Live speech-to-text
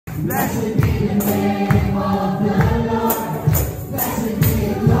Blessed be the name of the Lord. Blessed be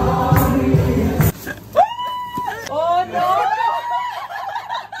the glory. Oh no!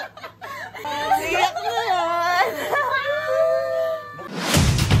 Siyak na yan!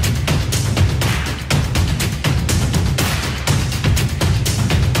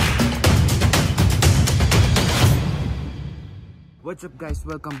 What's up guys,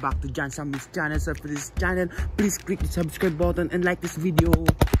 welcome back to John Sammy's channel. So for this channel, please click the subscribe button and like this video.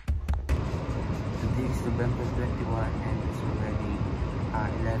 Today is November 21 and it's already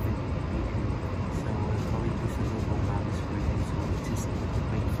 11 p.m. So we're going to Salubong Mama's birthday, so just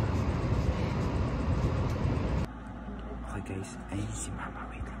wait for me. Okay guys, ayun si Mama,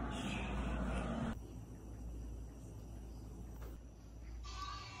 wait lang.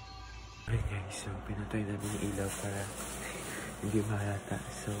 Okay guys, so pinatay namin yung ilaw para hindi mahalata.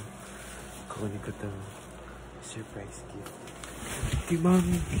 So, kukunin ko itong surprise gift kay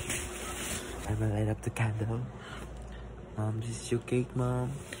Mommy. I'm gonna light up the candle. Mom, this is your cake, Mom.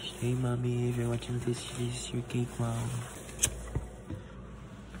 Hey, Mommy, if you're watching this is your cake, Mom.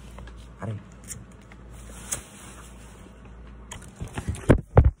 Aray.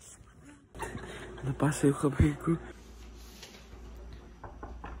 Napasa yung kamay ko.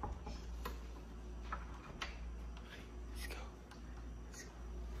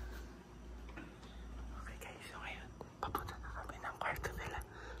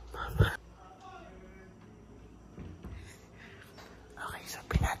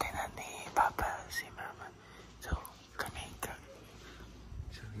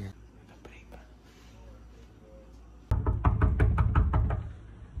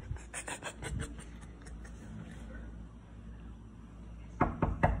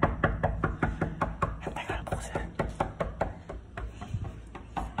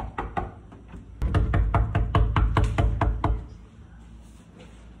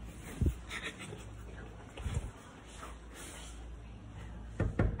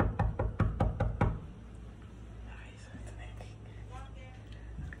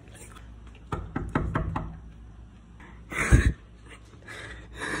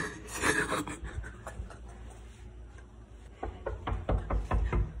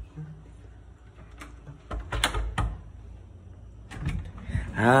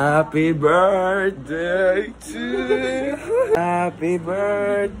 Happy birthday to you. Happy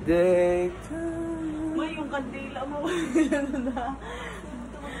birthday to you. May yung kandila mo.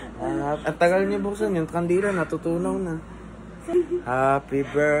 Ang tagal niyo buksan yung kandila, natutunaw na. Happy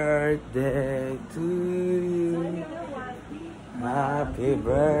birthday to you. Happy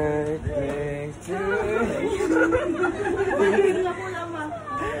birthday to you.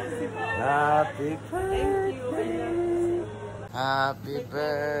 Happy birthday. Happy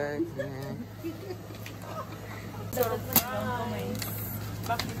birthday.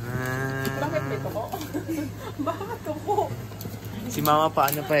 Bakit may tuko? Bakit tuko? Si Mama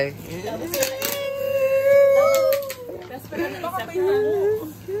paano pa eh? Baka may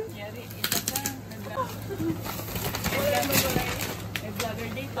tuko. Yari, isa ka. May vlogger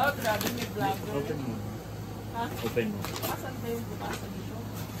dito. Oh, grabe may vlogger. Open mo. Ha? Open mo. Pasan ba yung bukasan dito?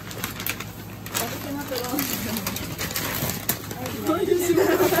 Bakit yung natulong?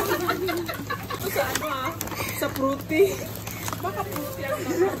 Sa ano ah? Sa fruity. Baka fruity ang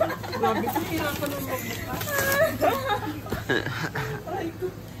naman. Grabe ko kailangan nung magbukas. Aray ko.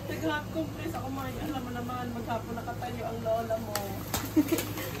 Nag-hot compress ako mga. Alam mo naman, maghapon nakatayo ang lola mo.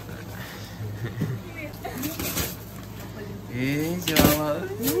 Eh, si Mama.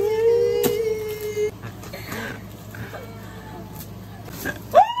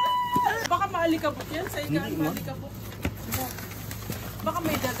 Baka maalikabok yan. Sa igaan maalikabok. Baka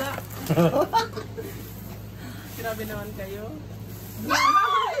may daga. Grabe naman kayo.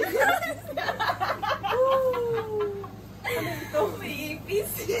 Ano ito? May ipis.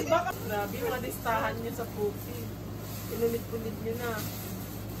 Baka grabe yung adistahan nyo sa pupi. Pinunit-punit nyo na.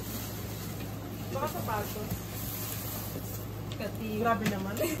 Baka sapatos. Grabe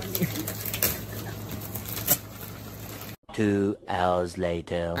naman. 2 hours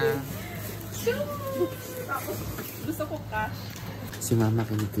later. Gusto ko cash. Si Mama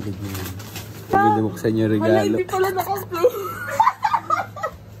kinikilig mo yan. Binubuksan niyo regalo. Wala, hindi pala naka-play.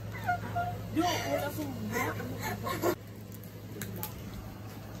 Yo, wala kong buhat.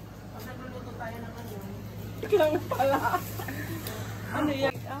 Pag nagluluto tayo ng ano. Lang pala. Ano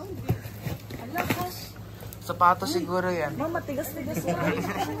yan? Ala, cash. Sapatos siguro yan. Mama, tigas-tigas na.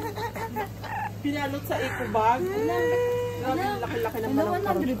 Pinalot sa eco bag. Grabe, laki-laki naman ang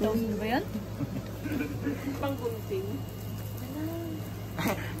karton. 100,000 ba yan? Panggunting.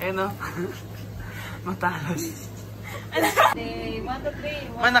 Eh no? Matalas. 1, 2,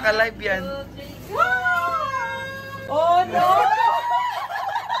 3. Ma, naka-live yan. 2, 3. Wow! Oh no!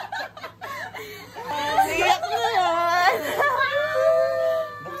 Siyak na yan!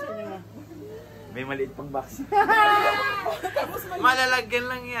 Buksan niyo, ma. May maliit pang box. Malalagyan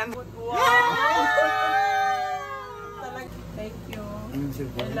lang yan. Wow! Thank you. I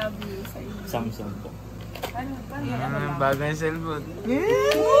love you. Samsung po. Ano Bagong cellphone. Hindi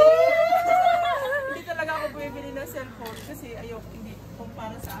talaga ako bumibili ng cellphone kasi ayoko, hindi. Kung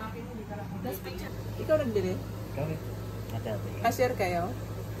para sa akin, hindi talaga. Ikaw nagbili? Kami. Share kayo?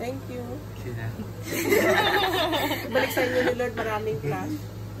 Thank you. Sina. Balik sa inyo ni Lord, maraming flash.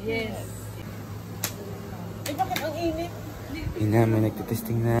 Yes. Eh, bakit ang init? Ina, may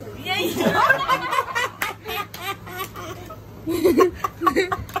nagtitesting na. Yay!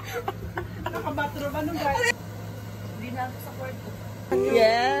 Nakabathroom, anong guys? Hindi na ako sa kwarto.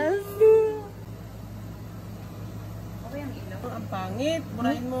 Yes! Okay ang ilaw. Ang pangit.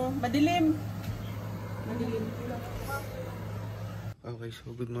 Burahin mo. Madilim. Madilim. Okay, so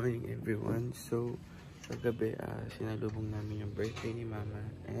good morning everyone. So, sa gabi, sinalubong namin yung birthday ni Mama.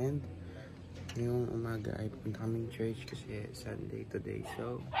 And, ngayong umaga ay pupunta kaming church kasi Sunday today.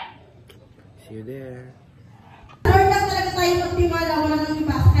 So, see you there. Lord lang talaga tayo magtiwala, wala nang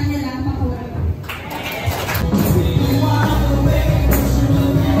iba, sa Kanya lang makuha.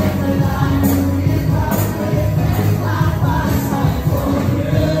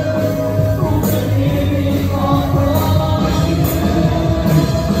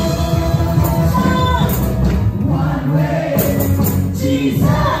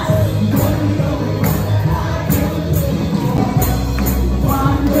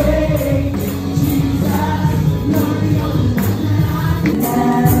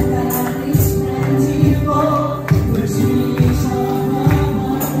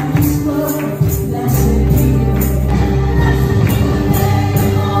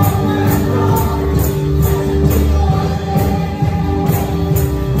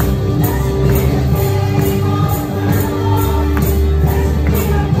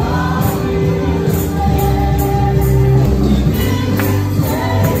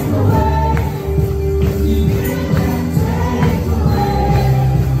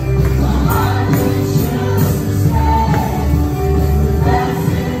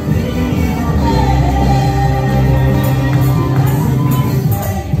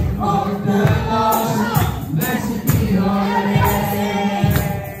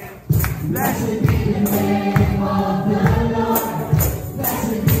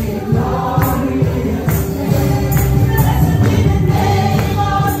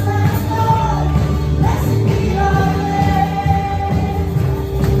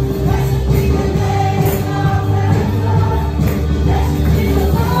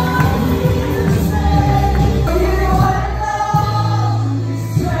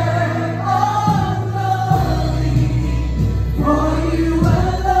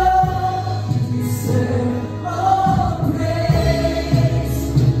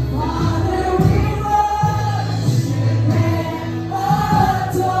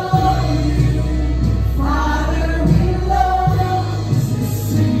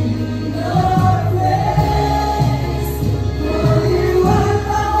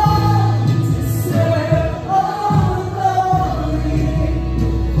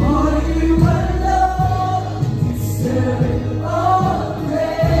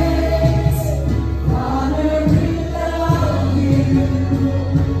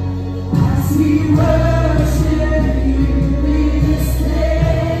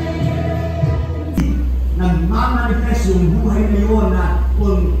 Nagmamanifest yung buhay na yun na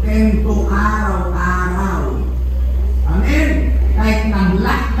kontento araw-araw. Amen? Kahit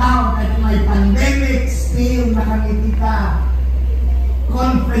nag-lockdown, kahit may pandemic, still nakangiti ka.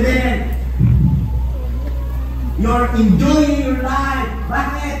 Confident. You're enjoying your life.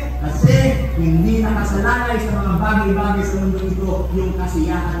 Bakit? Kasi hindi nakasalalay sa mga bagay-bagay sa mundo ito yung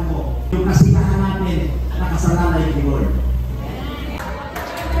kasiyahan mo. Yung kasiyahan natin, nakasalalay kay Lord.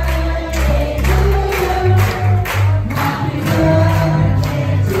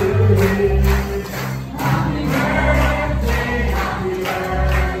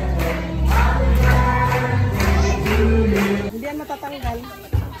 Hindi yan matatanggal.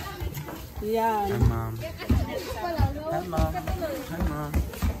 Yan. Hi, Mom. Hi, Mom. Hi, Mom.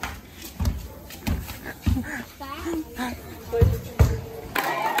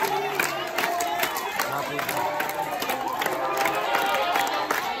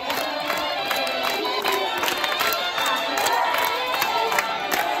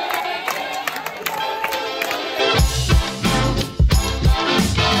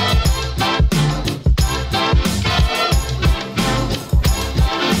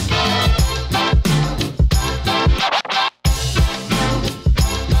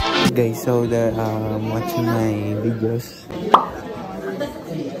 Guys, so the watching my videos.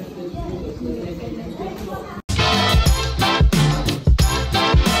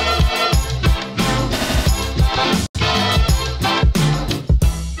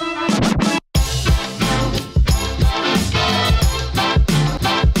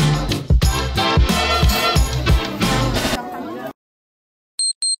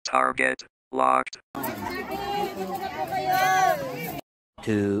 Target locked.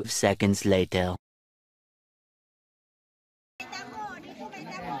 2 seconds later.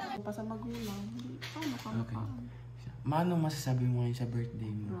 Sa magulang. Paano ka Okay. Mano masasabi mo ngayon sa birthday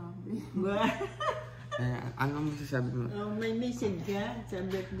mo? Anong masasabi mo? May message ka sa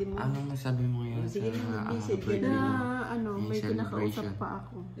birthday mo. Anong masasabi mo ngayon sige sa na, message ka birthday na. mo? may kinakausap pa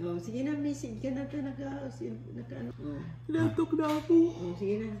ako. Sige na, message ka na. Latok na ako.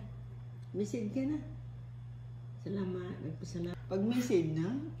 Sige na. Message ka na. Salamat. Nagpasalamat. Pag message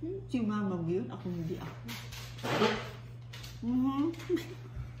na, si mama mo yun. Ako hindi ako.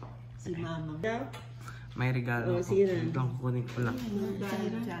 Si mama mo. May regalo ko. sige na. Ito ang kukunin ko lang.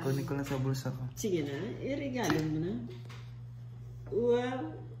 Kunin ko lang sa bulsa ko. Sige na. I-regalo mo na.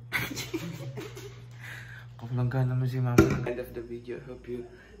 Wow. Kapulangga naman si mama. End of the video. Hope you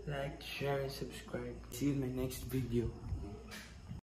like, share, and subscribe. See you in my next video.